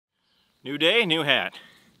New day, new hat.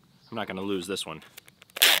 I'm not gonna lose this one.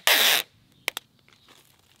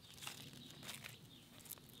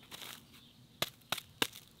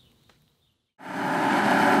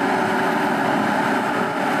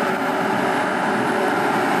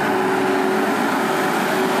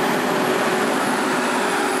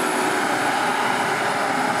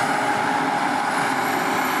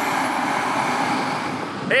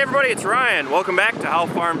 Hey everybody, it's Ryan. Welcome back to How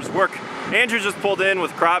Farms Work. Andrew just pulled in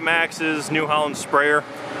with Crop Max's New Holland sprayer.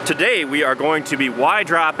 Today we are going to be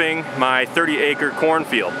Y-dropping my 30-acre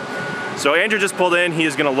cornfield. So Andrew just pulled in, he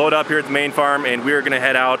is going to load up here at the main farm and we are going to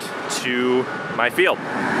head out to my field.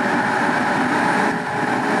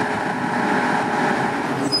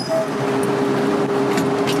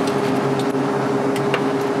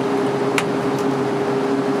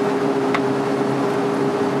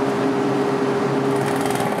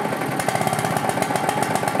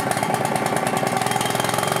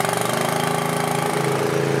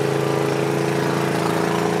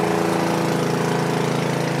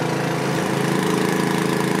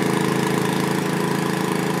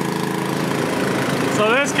 So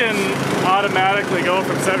this can automatically go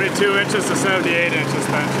from 72 inches to 78 inch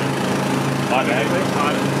suspension. Automatically?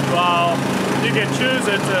 Well, you can choose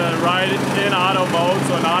it to ride in auto mode.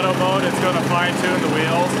 So in auto mode, it's going to fine tune the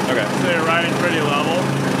wheels. Okay. So you're riding pretty level.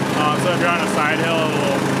 So if you're on a side hill, it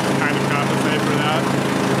will kind of compensate for that.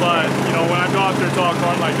 But, you know, when I'm going through tall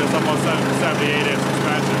corn like this, I'm almost 78 inch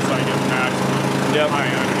suspension, so I get the maximum high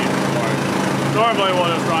underneath the corn. Normally we'll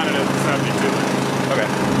just run it at 72 inch. Okay.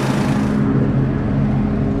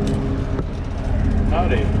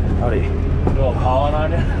 Howdy. Howdy. A little pollen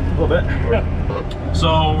on you? A little bit.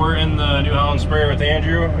 So we're in the New Holland sprayer with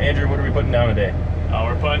Andrew. Andrew, what are we putting down today?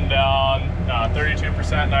 We're putting down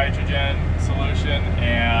 32% nitrogen solution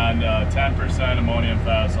and 10% ammonium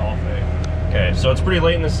thiosulfate. Okay, so it's pretty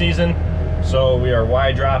late in the season, so we are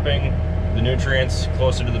Y-dropping the nutrients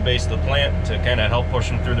closer to the base of the plant to kind of help push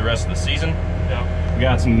them through the rest of the season. Yep. We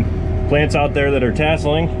got some plants out there that are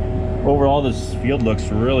tasseling. Overall, this field looks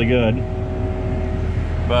really good.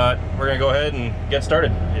 But we're gonna go ahead and get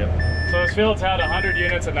started. Yep. So this field's had 100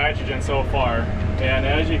 units of nitrogen so far, and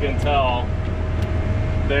as you can tell,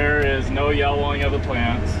 there is no yellowing of the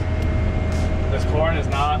plants. This corn is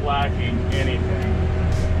not lacking anything.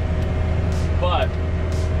 But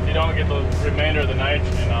if you don't get the remainder of the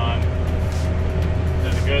nitrogen on,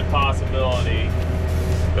 there's a good possibility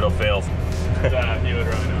It'll fail. that you would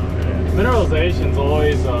run out. Mineralization's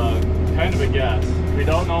always kind of a guess. We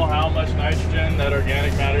don't know how much nitrogen that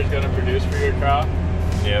organic matter is going to produce for your crop.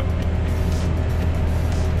 Yep.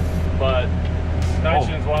 But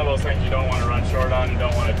nitrogen is one of those things you don't want to run short on. You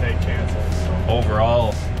don't want to take chances. So.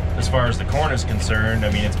 Overall, as far as the corn is concerned,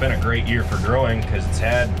 I mean, it's been a great year for growing because it's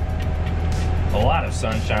had a lot of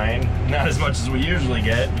sunshine. Not as much as we usually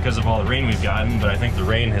get because of all the rain we've gotten, but I think the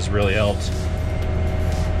rain has really helped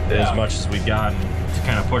as much as we've gotten to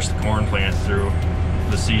kind of push the corn plant through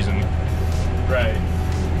the season. Right.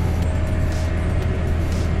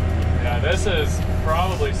 Yeah, this is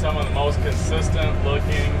probably some of the most consistent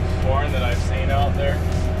looking corn that I've seen out there.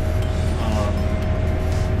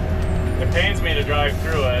 It pains me to drive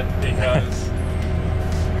through it because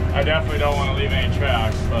I definitely don't want to leave any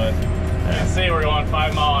tracks, but you can see we're going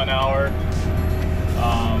 5 miles an hour.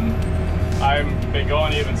 I've been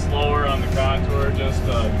going even slower on the contour just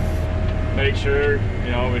to make sure,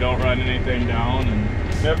 you know, we don't run anything down. And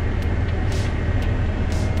Yep.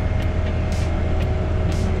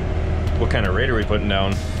 What kind of rate are we putting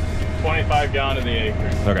down? 25 gallon to the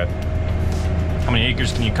acre. Okay. How many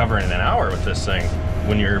acres can you cover in an hour with this thing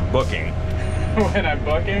when you're booking? When I'm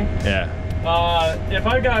booking? Yeah. If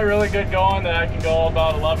I've got really good going, then I can go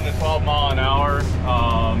about 11 to 12 miles an hour.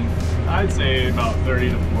 I'd say about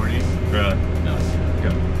 30 to 40. Really? No.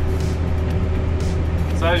 Good.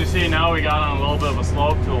 So as you see now, we got on a little bit of a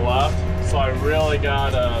slope to the left. So I really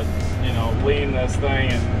gotta, you know, lean this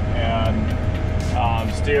thing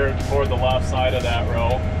and steer toward the left side of that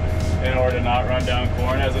row in order to not run down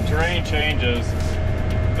corn. As the terrain changes,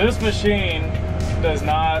 this machine does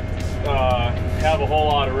not have a whole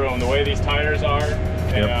lot of room. The way these tires are,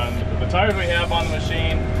 and the tires we have on the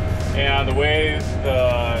machine, and the way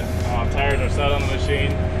the tires are set on the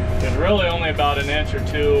machine, there's really only about 1 inch or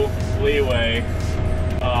 2 leeway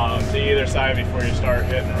to either side before you start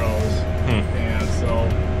hitting rows. And so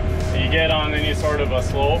you get on any sort of a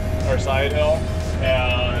slope or side hill,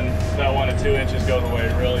 and that 1 to 2 inches goes away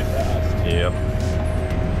really fast. Yep.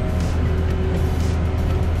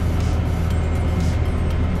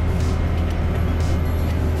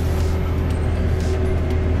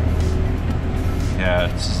 Yeah,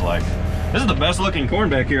 this is like This is the best looking corn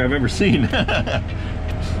back here I've ever seen. As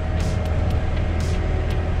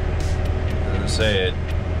I say it,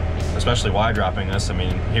 especially wide dropping this. I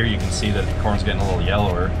mean, here you can see that the corn's getting a little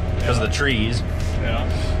yellower because of the trees. Yeah.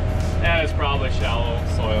 And it's probably shallow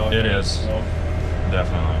soil. It is. So.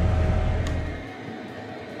 Definitely.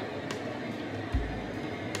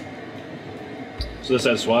 So this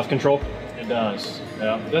has swath control? It does.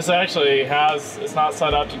 Yeah. This actually has, it's not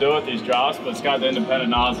set up to do with these drops, but it's got the independent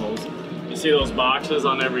nozzles. You see those boxes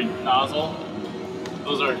on every nozzle?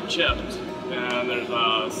 Those are chipped. And there's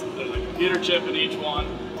a computer chip in each one.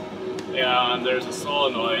 And there's a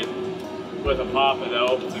solenoid with a poppet that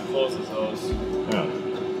opens and closes those. Yeah.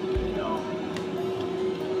 You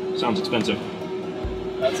know. Sounds expensive.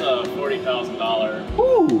 That's a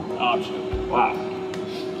 $40,000 option. Wow.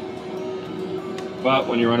 But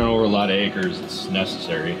when you're running over a lot of acres, it's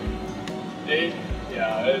necessary.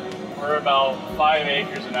 We're about 5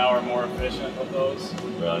 acres an hour more efficient with those.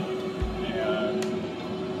 Really? And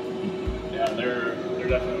yeah, they're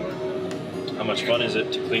definitely worth it. How much fun is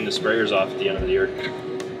it to clean the sprayers off at the end of the year?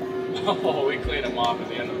 Oh, we clean them off at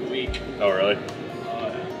the end of the week. Oh, really?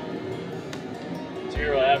 Yeah. So you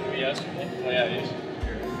were after me yesterday? Oh yeah,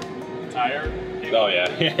 your tire? Oh yeah.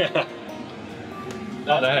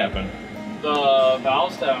 How'd that happen? The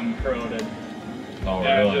valve stem corroded. Oh,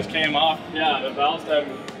 yeah, really? It just came off. Yeah, the valve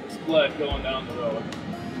stem split going down the road.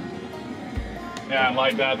 Yeah, and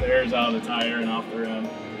like that, the air's out of the tire and off the rim.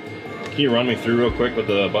 Can you run me through real quick what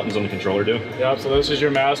the buttons on the controller do? Yep, so this is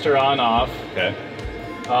your master on-off. Okay.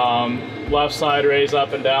 Left side raise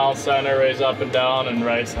up and down, center raise up and down, and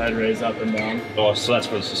right side raise up and down. Oh, so that's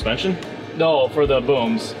for the suspension? No, for the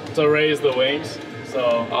booms. So raise the wings.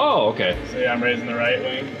 So. Oh, okay. So yeah, I'm raising the right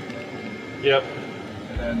wing. Yep.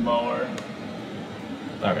 And then lower.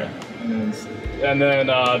 Okay. And then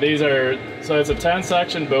these are, so it's a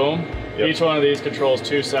 10-section boom. Yep. Each one of these controls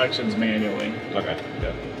 2 sections manually. Okay.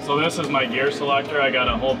 Yep. So this is my gear selector. I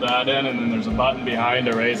gotta hold that in, and then there's a button behind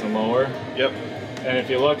to raise and lower. Yep. And if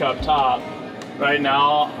you look up top, right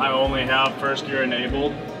now I only have first gear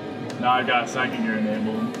enabled. Now I've got second gear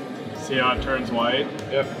enabled. See how it turns white?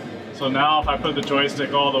 Yep. So now if I put the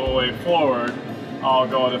joystick all the way forward, I'll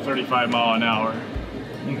go at a 35 mile an hour.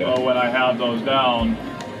 Okay. But when I have those down,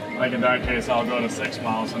 like in that case, I'll go to 6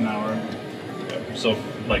 miles an hour. Yep. So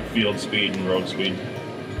like field speed and road speed?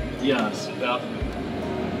 Yes, yep.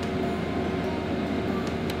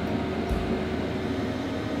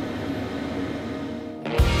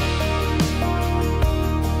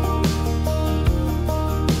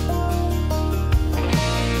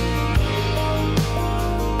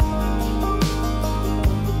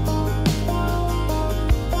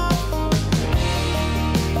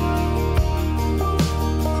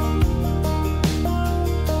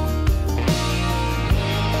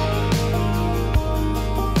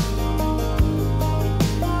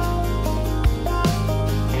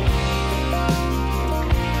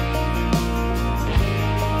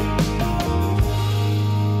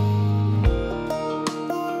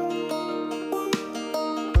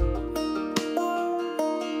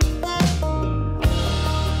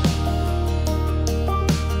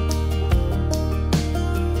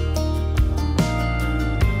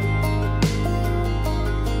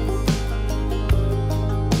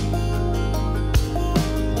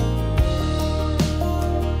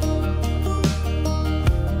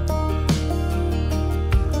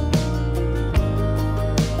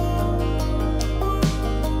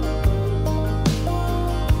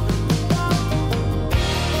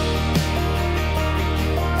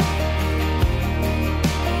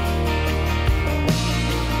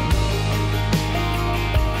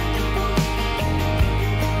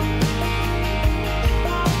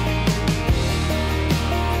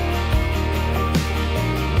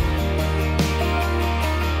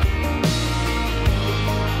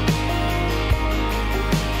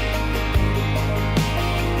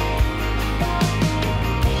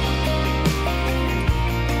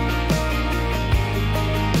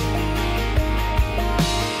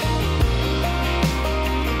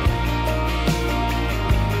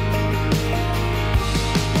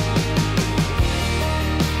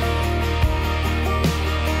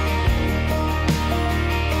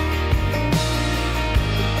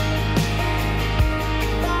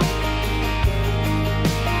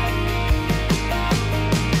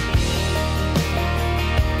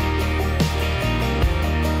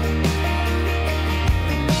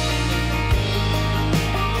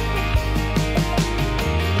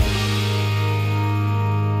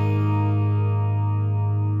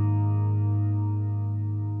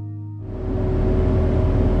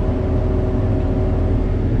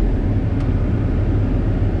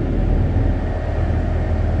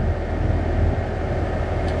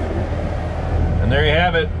 And there you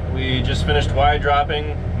have it. We just finished wide dropping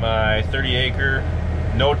my 30-acre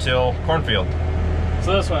no-till cornfield.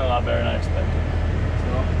 So this went a lot better than I expected.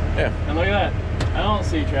 So, yeah. And look at that. I don't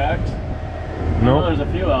see tracks. No. There's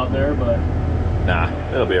a few out there, but nah,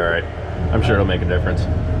 it'll be all right. I'm sure it'll make a difference.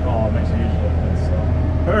 oh, it makes a huge difference.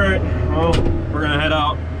 So. All right. Well, we're gonna head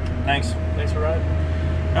out. Thanks. Thanks for riding.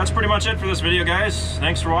 That's pretty much it for this video, guys.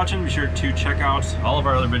 Thanks for watching. Be sure to check out all of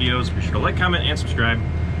our other videos. Be sure to like, comment, and subscribe.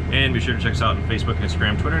 And be sure to check us out on Facebook,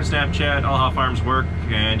 Instagram, Twitter, and Snapchat, all how farms work.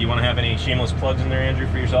 And you want to have any shameless plugs in there, Andrew,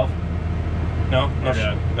 for yourself? No?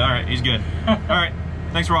 No. All right, he's good. All right,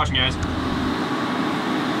 thanks for watching, guys.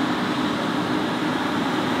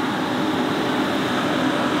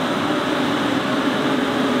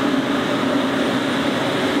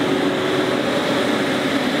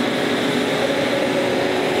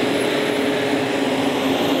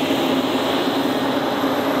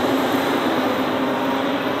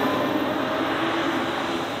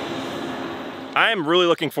 I'm really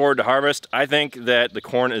looking forward to harvest. I think that the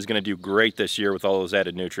corn is going to do great this year with all those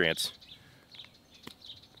added nutrients.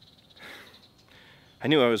 I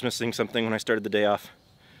knew I was missing something when I started the day off.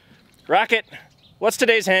 Rocket, what's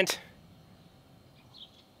today's hint?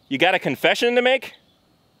 You got a confession to make?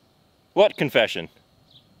 What confession?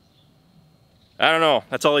 I don't know.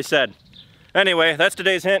 That's all he said. Anyway, that's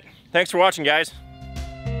today's hint. Thanks for watching, guys.